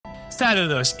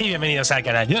Saludos y bienvenidos al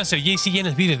canal. Yo soy Jaycee y en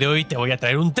el vídeo de hoy te voy a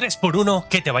traer un 3x1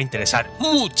 que te va a interesar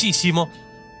muchísimo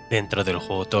dentro del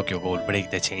juego Uta-God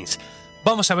Break the Chains.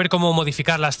 Vamos a ver cómo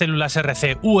modificar las células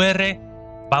RC-UR,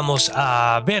 vamos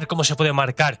a ver cómo se puede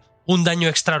marcar un daño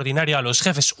extraordinario a los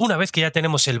jefes una vez que ya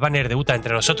tenemos el banner de Uta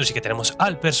entre nosotros y que tenemos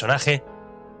al personaje.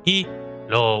 Y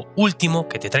lo último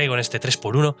que te traigo en este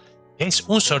 3x1 es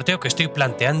un sorteo que estoy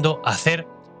planteando hacer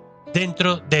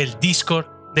dentro del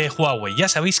Discord de Huawei. Ya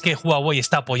sabéis que Huawei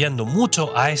está apoyando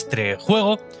mucho a este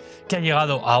juego, que ha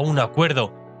llegado a un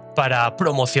acuerdo para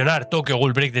promocionar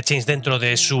Uta-God Break the Chains dentro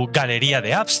de su galería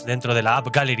de apps, dentro de la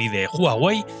App Gallery de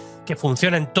Huawei, que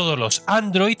funciona en todos los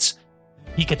Androids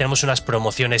y que tenemos unas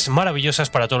promociones maravillosas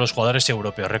para todos los jugadores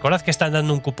europeos. Recordad que están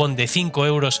dando un cupón de 5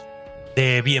 euros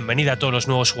de bienvenida a todos los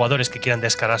nuevos jugadores que quieran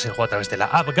descargarse el juego a través de la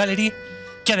App Gallery,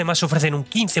 que además ofrecen un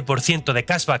 15% de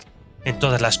cashback en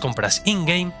todas las compras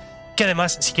in-game, que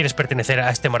además, si quieres pertenecer a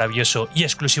este maravilloso y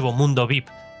exclusivo mundo VIP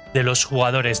de los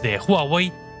jugadores de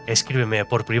Huawei, escríbeme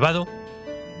por privado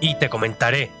y te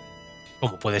comentaré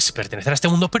cómo puedes pertenecer a este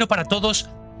mundo. Pero para todos,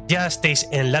 ya estéis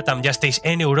en LATAM, ya estéis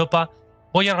en Europa,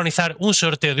 voy a organizar un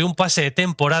sorteo de un pase de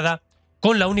temporada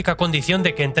con la única condición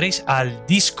de que entréis al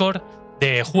Discord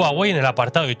de Huawei en el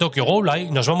apartado de Uta-God. Ahí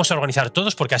nos vamos a organizar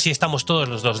todos, porque así estamos todos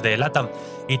los dos de LATAM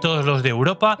y todos los de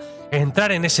Europa.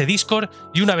 Entrar en ese Discord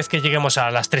y una vez que lleguemos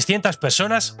a las 300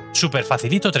 personas, súper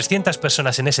facilito, 300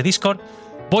 personas en ese Discord,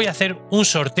 voy a hacer un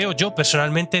sorteo yo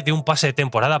personalmente de un pase de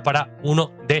temporada para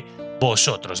uno de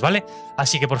vosotros, ¿vale?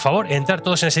 Así que por favor, entrar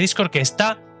todos en ese Discord que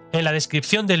está en la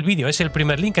descripción del vídeo. Es el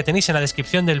primer link que tenéis en la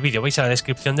descripción del vídeo. Vais a la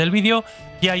descripción del vídeo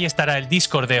y ahí estará el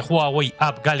Discord de Huawei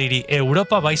App Gallery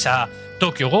Europa. Vais a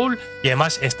Uta-God y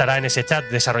además estará en ese chat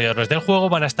desarrolladores del juego.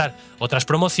 Van a estar otras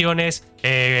promociones,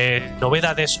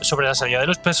 novedades sobre la salida de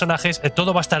los personajes.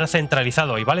 Todo va a estar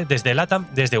centralizado ahí, ¿vale? Desde LATAM,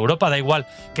 desde Europa, da igual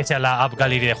que sea la App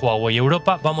Gallery de Huawei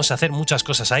Europa. Vamos a hacer muchas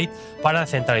cosas ahí para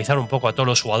centralizar un poco a todos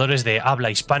los jugadores de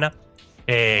habla hispana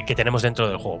que tenemos dentro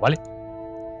del juego, ¿vale?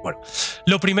 Bueno,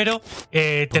 lo primero,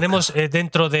 tenemos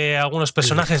dentro de algunos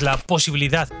personajes la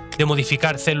posibilidad de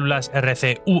modificar células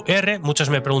RC-UR. Muchos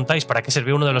me preguntáis para qué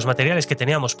sirve uno de los materiales que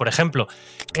teníamos, por ejemplo,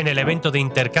 en el evento de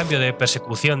intercambio de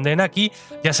persecución de Naki.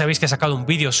 Ya sabéis que he sacado un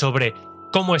vídeo sobre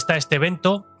cómo está este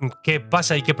evento, qué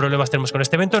pasa y qué problemas tenemos con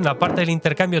este evento. En la parte del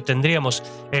intercambio tendríamos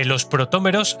los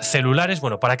protómeros celulares.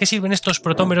 Bueno, ¿para qué sirven estos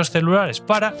protómeros celulares?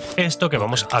 Para esto que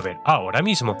vamos a ver ahora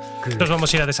mismo. Nos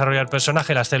vamos a ir a desarrollar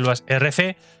personaje, las células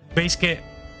RC. Veis que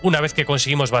una vez que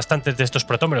conseguimos bastantes de estos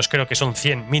protómeros, creo que son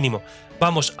 100 mínimo,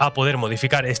 vamos a poder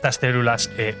modificar estas células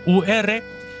UR.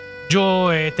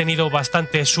 Yo he tenido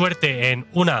bastante suerte en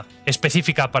una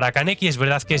específica para Kaneki, es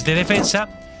verdad que es de defensa,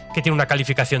 que tiene una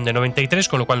calificación de 93,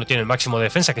 con lo cual no tiene el máximo de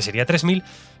defensa, que sería 3000,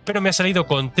 pero me ha salido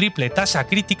con triple tasa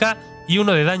crítica y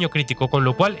uno de daño crítico, con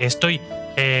lo cual estoy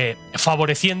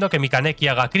favoreciendo que mi Kaneki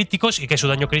haga críticos y que su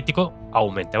daño crítico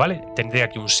aumente, ¿vale? Tendría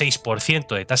aquí un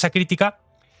 6% de tasa crítica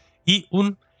y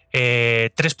un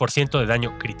 3% de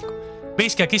daño crítico.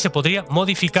 Veis que aquí se podría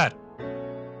modificar.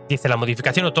 Dice, la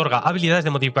modificación otorga habilidades de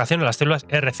modificación a las células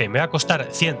RC. Me va a costar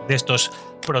 100 de estos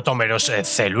protómeros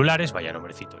celulares, vaya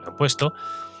nombrecito le han puesto,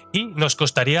 y nos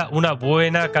costaría una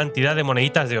buena cantidad de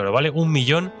moneditas de oro, ¿vale? 1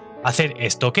 millón hacer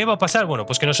esto. ¿Qué va a pasar? Bueno,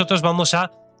 pues que nosotros vamos a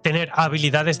tener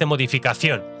habilidades de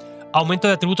modificación. Aumento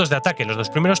de atributos de ataque. En los dos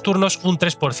primeros turnos, un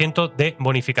 3% de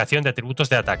bonificación de atributos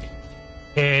de ataque.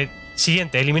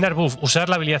 Siguiente, eliminar buff. Usar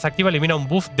la habilidad activa elimina un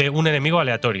buff de un enemigo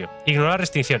aleatorio. Ignorar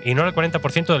restricción. Ignora el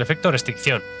 40% del efecto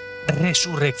restricción.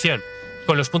 Resurrección.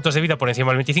 Con los puntos de vida por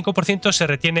encima del 25% se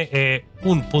retiene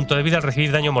un punto de vida al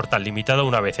recibir daño mortal, limitado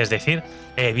una vez. Es decir,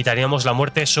 evitaríamos la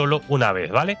muerte solo una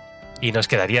vez, ¿vale? Y nos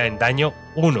quedaría en daño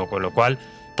 1, con lo cual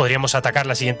podríamos atacar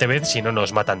la siguiente vez si no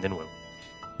nos matan de nuevo.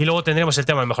 Y luego tendremos el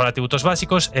tema de mejorar atributos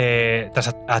básicos.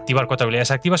 Tras activar 4 habilidades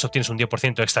activas obtienes un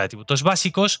 10% extra de atributos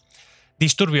básicos.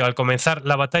 Disturbio, al comenzar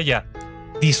la batalla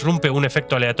disrumpe un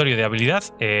efecto aleatorio de habilidad,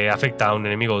 afecta a un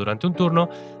enemigo durante un turno.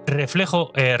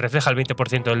 Reflejo, refleja el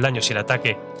 20% del daño si el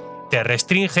ataque te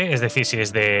restringe, es decir, si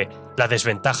es de la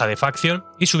desventaja de facción.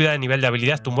 Y subida de nivel de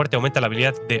habilidad, tu muerte aumenta la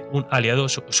habilidad de un aliado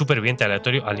superviviente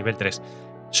aleatorio al nivel 3.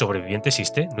 ¿Sobreviviente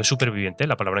existe? ¿No es superviviente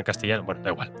la palabra en castellano? Bueno,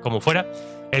 da igual, como fuera.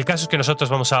 El caso es que nosotros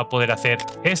vamos a poder hacer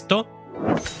esto.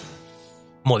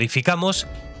 Modificamos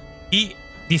y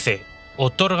dice,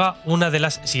 otorga una de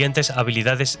las siguientes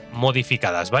habilidades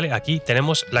modificadas, ¿vale? Aquí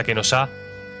tenemos la que nos ha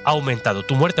aumentado.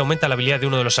 Tu muerte aumenta la habilidad de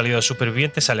uno de los aliados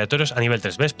supervivientes aleatorios a nivel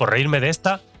 3. ¿Ves? Por reírme de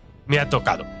esta, me ha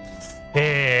tocado.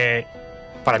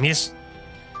 Para mí es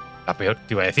la peor,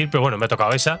 te iba a decir, pero bueno, me ha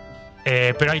tocado esa.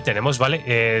 Pero ahí tenemos,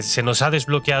 ¿vale? Se nos ha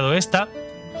desbloqueado esta.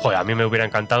 Joder, a mí me hubiera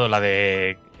encantado la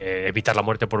de evitar la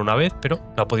muerte por una vez, pero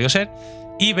no ha podido ser.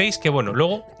 Y veis que, bueno,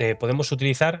 luego podemos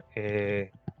utilizar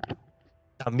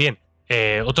también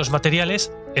otros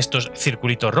materiales, estos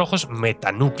circulitos rojos,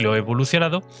 metanúcleo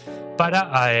evolucionado,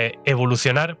 para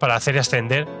evolucionar, para hacer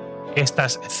ascender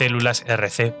estas células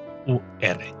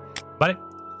RC-UR, ¿vale?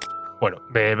 Bueno,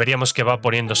 veríamos que va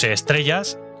poniéndose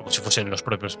estrellas, como si fuesen los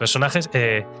propios personajes.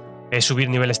 Subir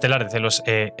nivel estelar de células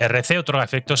RC otorga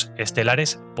efectos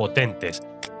estelares potentes,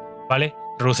 ¿vale?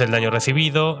 Reduce el daño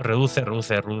recibido,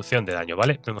 reducción de daño,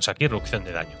 ¿vale? Vemos aquí reducción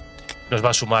de daño. Nos va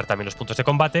a sumar también los puntos de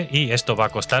combate y esto va a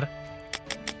costar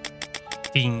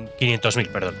 500.000,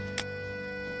 perdón.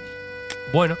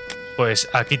 Bueno, pues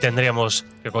aquí tendríamos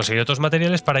que conseguir otros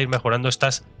materiales para ir mejorando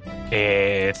estas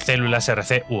células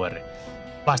RC-UR.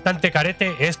 Bastante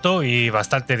carete esto y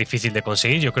bastante difícil de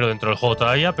conseguir, yo creo, dentro del juego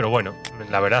todavía, pero bueno,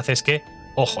 la verdad es que,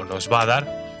 ojo, nos va a dar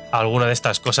alguna de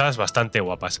estas cosas bastante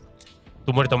guapas.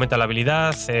 Tu muerte aumenta la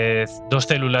habilidad, 2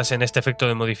 células en este efecto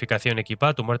de modificación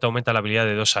equipada, tu muerte aumenta la habilidad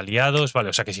de 2 aliados, ¿vale?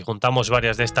 O sea que si juntamos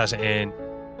varias de estas en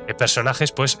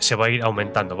personajes, pues se va a ir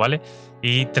aumentando, ¿vale?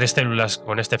 Y 3 células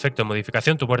con este efecto de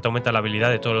modificación, tu muerte aumenta la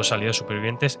habilidad de todos los aliados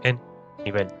supervivientes en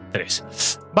nivel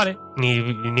 3. Vale, ni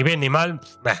bien ni mal.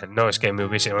 No es que a mí me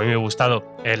hubiese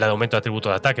gustado el aumento de atributo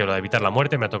de ataque o la de evitar la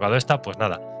muerte, me ha tocado esta, pues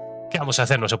nada. ¿Qué vamos a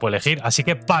hacer? No se puede elegir, así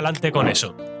que pa'lante con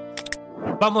eso.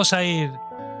 Vamos a ir...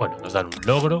 Bueno, nos dan un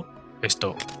logro.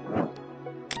 Esto...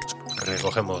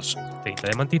 Recogemos 30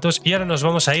 diamantitos y ahora nos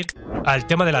vamos a ir al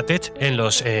tema de la tech en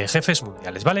los jefes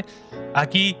mundiales, ¿vale?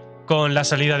 Aquí con la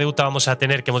salida de Uta vamos a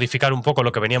tener que modificar un poco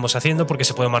lo que veníamos haciendo porque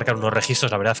se pueden marcar unos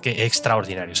registros, la verdad que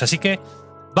extraordinarios. Así que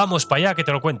vamos para allá que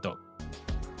te lo cuento.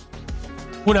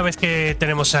 Una vez que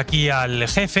tenemos aquí al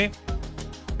jefe,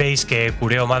 veis que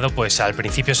Cureo Amado, pues al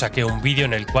principio saqué un vídeo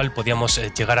en el cual podíamos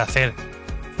llegar a hacer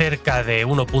cerca de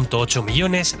 1.8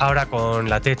 millones. Ahora con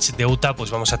la tech de Uta pues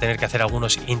vamos a tener que hacer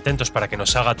algunos intentos para que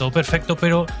nos salga todo perfecto,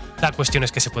 pero la cuestión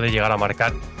es que se puede llegar a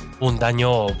marcar un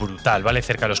daño brutal, ¿vale?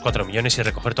 Cerca de los 4 millones y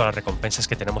recoger todas las recompensas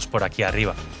que tenemos por aquí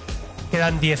arriba.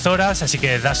 Quedan 10 horas, así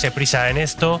que darse prisa en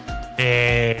esto.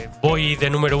 Voy de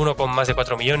número 1 con más de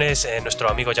 4 millones. Nuestro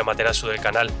amigo Yamaterasu del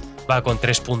canal va con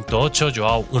 3.8.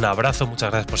 Joao, un abrazo, muchas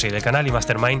gracias por seguir el canal. Y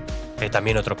Mastermind,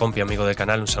 también otro compi amigo del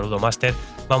canal, un saludo Master.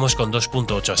 Vamos con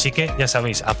 2.8, así que ya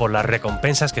sabéis, a por las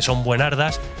recompensas que son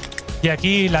buenardas. Y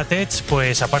aquí la tech,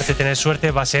 pues aparte de tener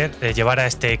suerte, va a ser llevar a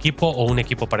este equipo o un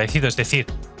equipo parecido. Es decir,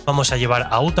 vamos a llevar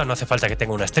a Uta, no hace falta que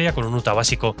tenga una estrella, con un Uta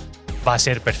básico va a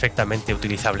ser perfectamente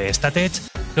utilizable esta tech.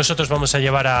 Nosotros vamos a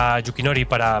llevar a Yukinori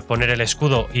para poner el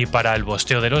escudo y para el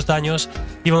bosteo de los daños.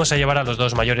 Y vamos a llevar a los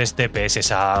 2 mayores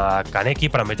DPS, a Kaneki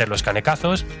para meter los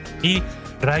canecazos y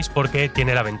Rice porque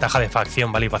tiene la ventaja de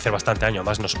facción, ¿vale? Y va a hacer bastante daño.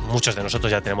 Además, muchos de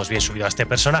nosotros ya tenemos bien subido a este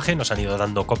personaje, nos han ido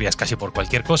dando copias casi por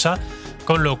cualquier cosa,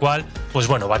 con lo cual, pues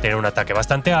bueno, va a tener un ataque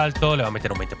bastante alto, le va a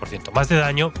meter un 20% más de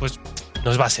daño, pues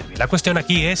nos va a servir. La cuestión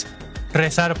aquí es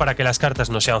rezar para que las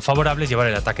cartas no sean favorables, llevar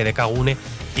el ataque de Kagune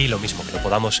y lo mismo, que lo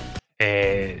podamos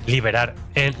liberar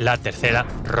en la tercera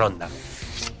ronda.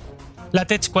 La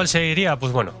tech, ¿cuál sería?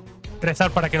 Pues bueno,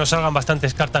 rezar para que nos salgan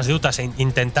bastantes cartas de Uta e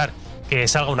intentar que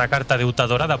salga una carta de Uta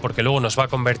dorada, porque luego nos va a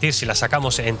convertir, si la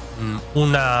sacamos, en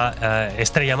una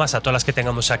estrella más a todas las que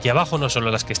tengamos aquí abajo, no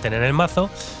solo las que estén en el mazo.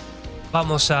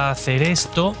 Vamos a hacer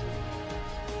esto.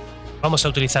 Vamos a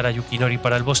utilizar a Yukinori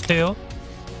para el bosteo.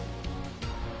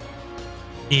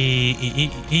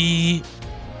 Y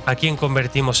 ¿a quién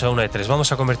convertimos a una de 3?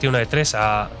 Vamos a convertir una de 3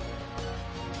 a...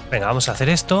 Venga, vamos a hacer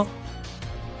esto.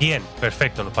 Bien,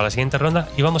 perfecto, para la siguiente ronda.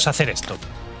 Y vamos a hacer esto.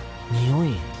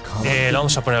 Lo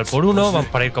vamos a poner al por 1, vamos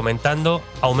para ir comentando.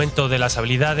 Aumento de las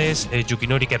habilidades.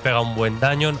 Yukinori, que pega un buen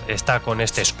daño, está con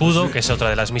este escudo, que es otra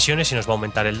de las misiones, y nos va a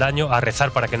aumentar el daño. A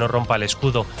rezar para que no rompa el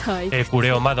escudo.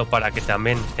 Cureo Amado para que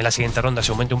también en la siguiente ronda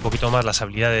se aumente un poquito más las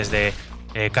habilidades de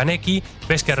Kaneki.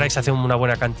 Ves que Rice hace una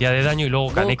buena cantidad de daño y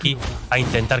luego Kaneki a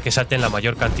intentar que salten la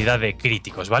mayor cantidad de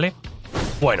críticos, ¿vale?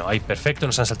 Bueno, ahí perfecto,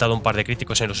 nos han saltado un par de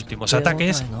críticos en los últimos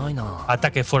ataques.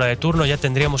 Ataque fuera de turno, ya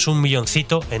tendríamos 1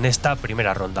 milloncito en esta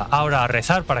primera ronda. Ahora a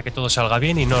rezar para que todo salga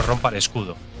bien y no rompa el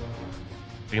escudo.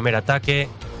 Primer ataque,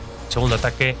 segundo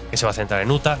ataque que se va a centrar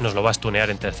en Uta, nos lo va a stunear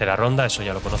en tercera ronda, eso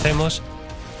ya lo conocemos.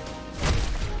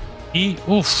 Y,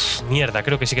 uff, mierda,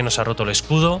 creo que sí que nos ha roto el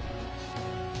escudo.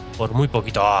 Por muy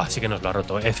poquito, sí que nos lo ha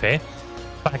roto, F,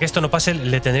 Para que esto no pase,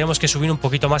 le tendríamos que subir un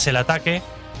poquito más el ataque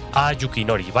a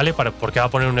Yukinori, ¿vale? Porque va a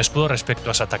poner un escudo respecto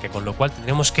a ese ataque, con lo cual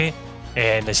tendremos que,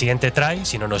 en el siguiente try,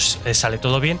 si no nos sale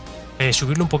todo bien,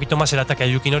 subirle un poquito más el ataque a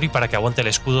Yukinori para que aguante el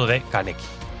escudo de Kaneki.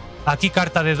 Aquí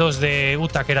carta de 2 de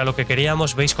Uta, que era lo que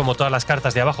queríamos. Veis como todas las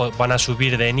cartas de abajo van a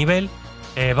subir de nivel.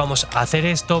 vamos a hacer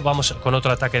esto, vamos con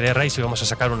otro ataque de Rise y vamos a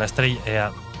sacar una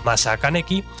estrella más a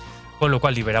Kaneki, con lo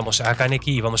cual liberamos a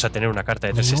Kaneki y vamos a tener una carta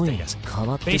de 3 estrellas.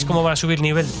 ¿Veis cómo van a subir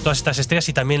nivel todas estas estrellas?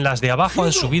 Y también las de abajo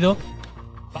han subido.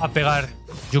 Va a pegar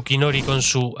Yukinori con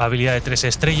su habilidad de 3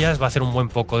 estrellas, va a hacer un buen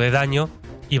poco de daño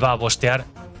y va a bostear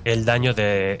el daño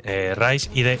de Rise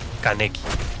y de Kaneki.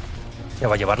 Se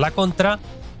va a llevar la contra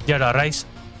y ahora Rise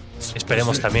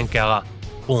esperemos también que haga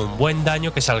un buen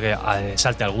daño, que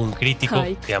salte algún crítico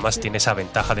y además tiene esa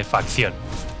ventaja de facción.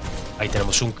 Ahí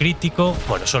tenemos un crítico,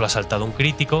 bueno, solo ha saltado un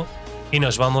crítico y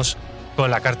nos vamos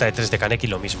con la carta de 3 de Kaneki,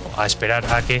 lo mismo, a esperar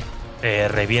a que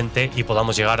reviente y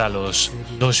podamos llegar a los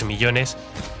 2 millones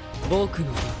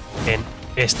en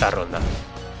esta ronda.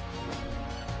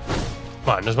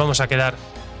 Bueno, nos vamos a quedar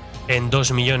en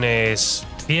 2 millones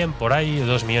 100 por ahí,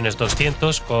 2 millones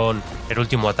 200 con el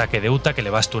último ataque de Uta que le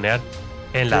va a stunear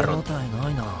en la ronda.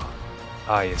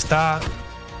 Ahí está,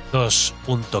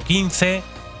 2.15.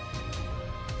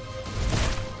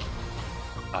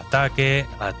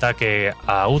 Ataque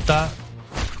a Uta.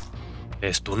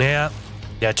 Stunea.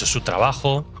 Ya ha hecho su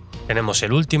trabajo. Tenemos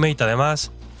el ultimate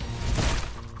además.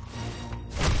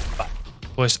 Vale.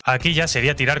 Pues aquí ya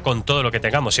sería tirar con todo lo que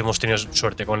tengamos, si hemos tenido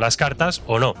suerte con las cartas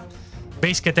o no.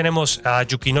 Veis que tenemos a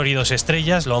Yukinori 2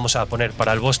 estrellas. Lo vamos a poner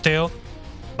para el bosteo.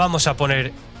 Vamos a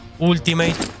poner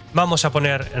ultimate. Vamos a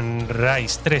poner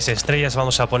Rise 3 estrellas.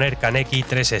 Vamos a poner Kaneki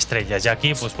 3 estrellas. Y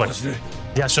aquí, pues bueno,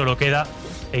 ya solo queda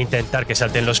intentar que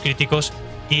salten los críticos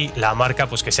y la marca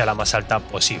pues que sea la más alta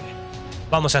posible.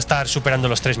 Vamos a estar superando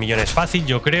los 3 millones fácil,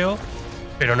 yo creo,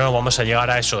 pero no vamos a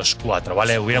llegar a esos 4,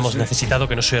 ¿vale? Hubiéramos necesitado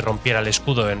que no se rompiera el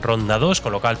escudo en ronda 2,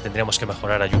 con lo cual tendríamos que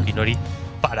mejorar a Yukinori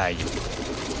para ello.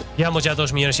 Llevamos ya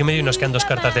 2 millones y medio y nos quedan 2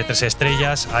 cartas de 3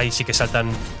 estrellas. Ahí sí que saltan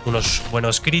unos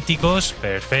buenos críticos.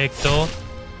 Perfecto.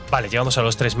 Vale, llegamos a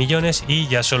los 3 millones y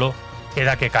ya solo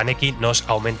queda que Kaneki nos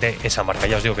aumente esa marca.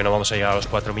 Ya os digo que no vamos a llegar a los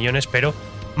 4 millones, pero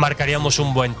marcaríamos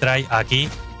un buen try aquí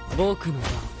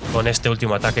con este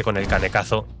último ataque, con el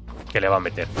kanekazo que le va a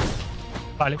meter.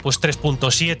 Vale, pues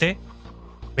 3.7.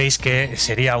 Veis que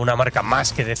sería una marca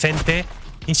más que decente.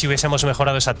 Y si hubiésemos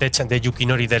mejorado esa tech de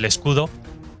Yukinori del escudo,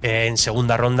 en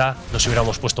segunda ronda nos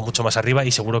hubiéramos puesto mucho más arriba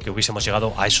y seguro que hubiésemos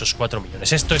llegado a esos 4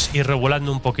 millones. Esto es ir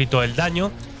regulando un poquito el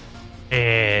daño.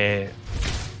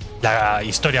 La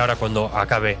historia ahora, cuando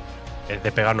acabe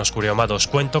de pegarnos Kuriomado, os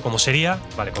cuento cómo sería.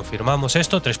 Vale, confirmamos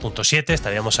esto, 3.7,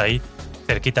 estaríamos ahí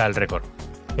cerquita del récord.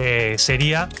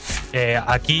 Sería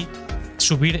aquí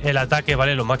subir el ataque,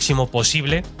 ¿vale? Lo máximo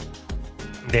posible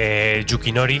de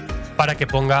Yukinori para que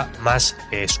ponga más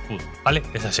escudo, ¿vale?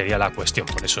 Esa sería la cuestión.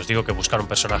 Por eso os digo que buscar un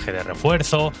personaje de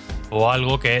refuerzo o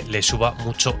algo que le suba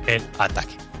mucho el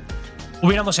ataque.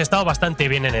 Hubiéramos estado bastante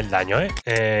bien en el daño,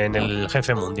 en el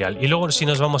jefe mundial. Y luego, si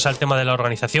nos vamos al tema de la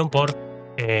organización, por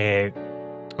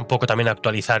un poco también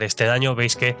actualizar este daño,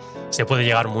 veis que se puede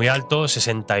llegar muy alto,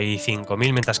 65.000,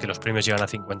 mientras que los premios llegan a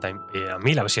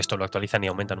 50.000. A ver si esto lo actualizan y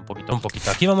aumentan un poquito.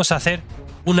 Aquí vamos a hacer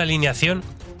una alineación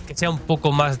que sea un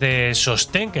poco más de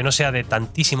sostén, que no sea de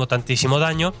tantísimo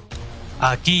daño.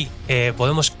 Aquí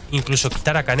podemos incluso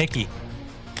quitar a Kaneki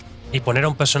y poner a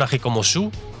un personaje como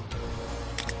Su.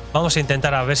 Vamos a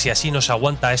intentar a ver si así nos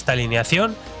aguanta esta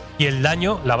alineación. Y el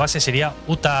daño, la base sería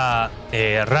Uta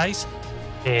Rise.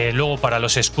 Luego para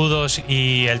los escudos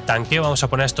y el tanqueo vamos a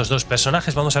poner a estos dos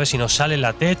personajes. Vamos a ver si nos sale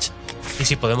la tech y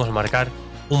si podemos marcar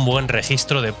un buen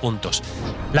registro de puntos.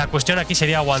 La cuestión aquí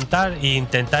sería aguantar e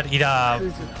intentar ir a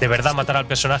de verdad matar al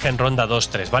personaje en ronda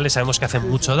 2-3, ¿vale? Sabemos que hacen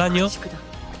mucho daño.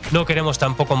 No queremos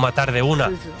tampoco matar de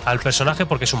una al personaje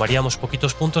porque sumaríamos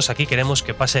poquitos puntos. Aquí queremos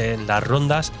que pase en las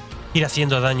rondas, ir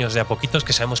haciendo daños de a poquitos,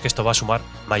 que sabemos que esto va a sumar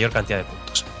mayor cantidad de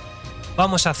puntos.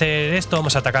 Vamos a hacer esto,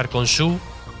 vamos a atacar con Su.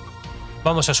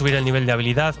 Vamos a subir el nivel de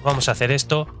habilidad, vamos a hacer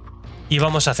esto y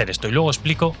vamos a hacer esto. Y luego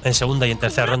explico en segunda y en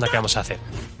tercera ronda qué vamos a hacer.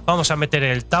 Vamos a meter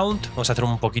el taunt, vamos a hacer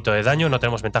un poquito de daño. No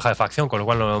tenemos ventaja de facción, con lo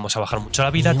cual no vamos a bajar mucho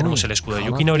la vida. Tenemos el escudo de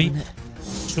Yukinori.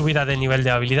 Subida de nivel de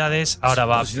habilidades. Ahora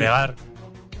va a pegar.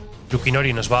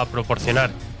 Yukinori nos va a proporcionar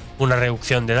una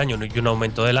reducción de daño y un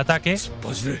aumento del ataque.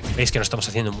 Veis que no estamos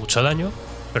haciendo mucho daño,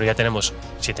 pero ya tenemos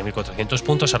 7.400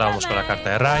 puntos. Ahora vamos con la carta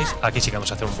de Rise. Aquí sí que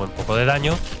vamos a hacer un buen poco de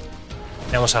daño.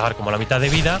 Le vamos a dejar como la mitad de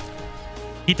vida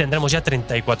y tendremos ya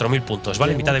 34.000 puntos,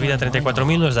 ¿vale? Mitad de vida,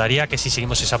 34.000, nos daría que si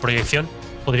seguimos esa proyección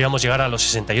podríamos llegar a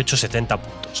los 68-70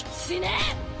 puntos.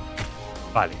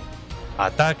 Vale.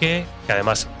 Ataque, que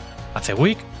además hace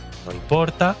weak, no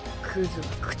importa.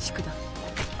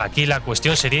 Aquí la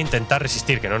cuestión sería intentar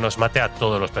resistir, que no nos mate a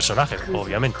todos los personajes,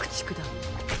 obviamente.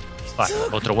 Vale,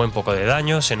 otro buen poco de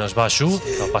daño, se nos va Shu,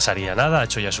 no pasaría nada, ha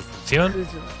hecho ya su función.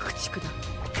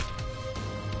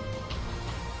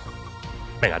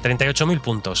 Venga, 38.000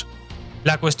 puntos.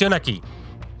 La cuestión aquí.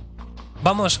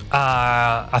 Vamos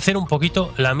a hacer un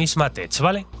poquito la misma tech,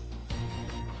 ¿vale?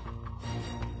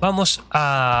 Vamos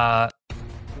a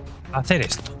hacer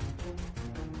esto.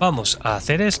 Vamos a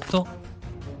hacer esto.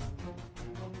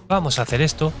 Vamos a hacer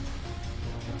esto.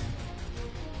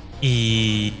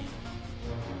 Y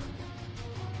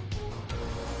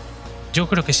yo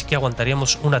creo que sí que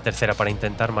aguantaríamos una tercera para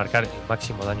intentar marcar el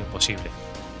máximo daño posible.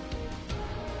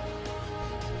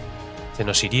 Se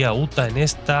nos iría Uta en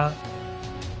esta.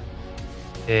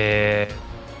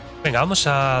 Venga, vamos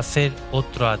a hacer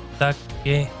otro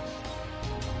ataque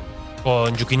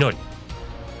con Yukinori.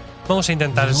 Vamos a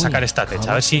intentar sacar esta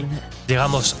techa, a ver si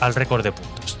llegamos al récord de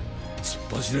puntos.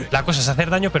 La cosa es hacer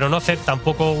daño, pero no hacer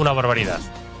tampoco una barbaridad.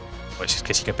 Pues es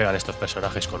que sí que pegan estos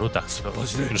personajes con Uta.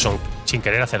 Incluso sin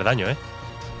querer hacer daño, ¿eh?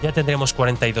 Ya tendremos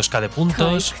 42k de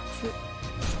puntos.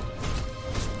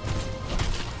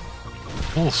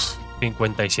 Uf,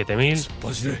 57.000.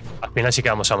 Al final sí que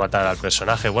vamos a matar al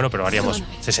personaje, bueno, pero haríamos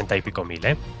 60 y pico mil,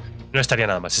 ¿eh? No estaría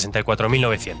nada más,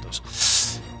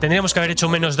 64.900. Tendríamos que haber hecho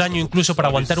menos daño incluso para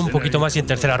aguantar un poquito más y en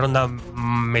tercera ronda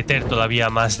meter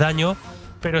todavía más daño.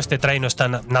 Pero este try no está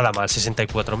nada mal,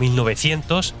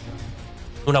 64.900.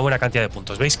 Una buena cantidad de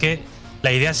puntos. Veis que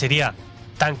la idea sería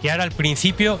tanquear al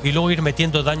principio y luego ir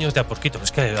metiendo daños de a poquito.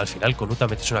 Es que al final con Uta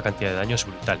metes una cantidad de daños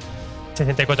brutal.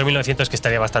 64.900, que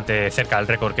estaría bastante cerca del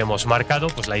récord que hemos marcado.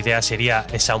 Pues la idea sería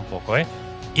esa un poco, ¿eh?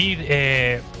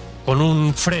 Ir con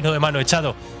un freno de mano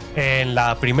echado en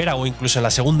la primera o incluso en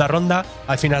la segunda ronda.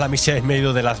 Al final a mí se me ha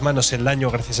ido de las manos el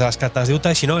daño gracias a las cartas de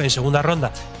Uta. Y si no, en segunda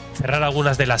ronda cerrar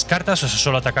algunas de las cartas, o sea,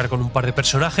 solo atacar con un par de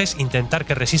personajes, intentar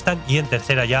que resistan y en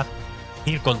tercera ya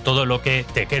ir con todo lo que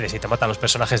te quede. Si te matan los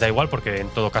personajes da igual, porque en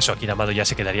todo caso aquí Amado ya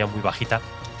se quedaría muy bajita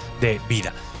de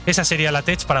vida. Esa sería la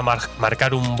tech para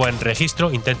marcar un buen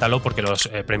registro. Inténtalo porque los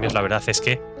premios la verdad es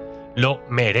que lo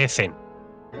merecen.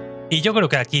 Y yo creo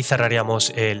que aquí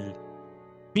cerraríamos el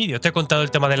vídeo. Te he contado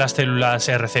el tema de las células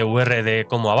RCVR, de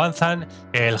cómo avanzan,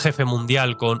 el jefe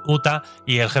mundial con Uta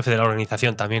y el jefe de la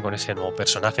organización también con ese nuevo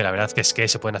personaje. La verdad que es que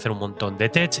se pueden hacer un montón de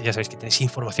tech. Ya sabéis que tenéis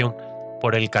información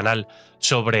por el canal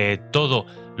sobre todo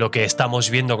lo que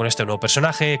estamos viendo con este nuevo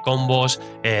personaje, combos,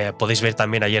 podéis ver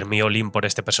también ayer mi all-in por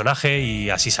este personaje y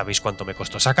así sabéis cuánto me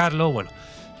costó sacarlo. Bueno,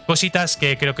 cositas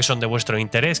que creo que son de vuestro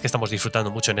interés, que estamos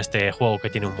disfrutando mucho en este juego que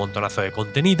tiene un montonazo de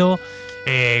contenido.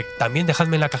 También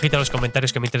dejadme en la cajita de los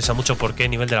comentarios, que me interesa mucho por qué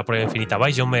nivel de la prueba infinita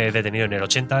vais. Yo me he detenido en el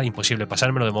 80, imposible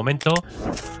pasármelo de momento.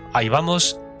 Ahí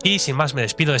vamos. Y sin más me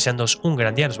despido deseándoos un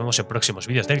gran día. Nos vemos en próximos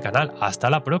vídeos del canal. Hasta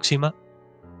la próxima.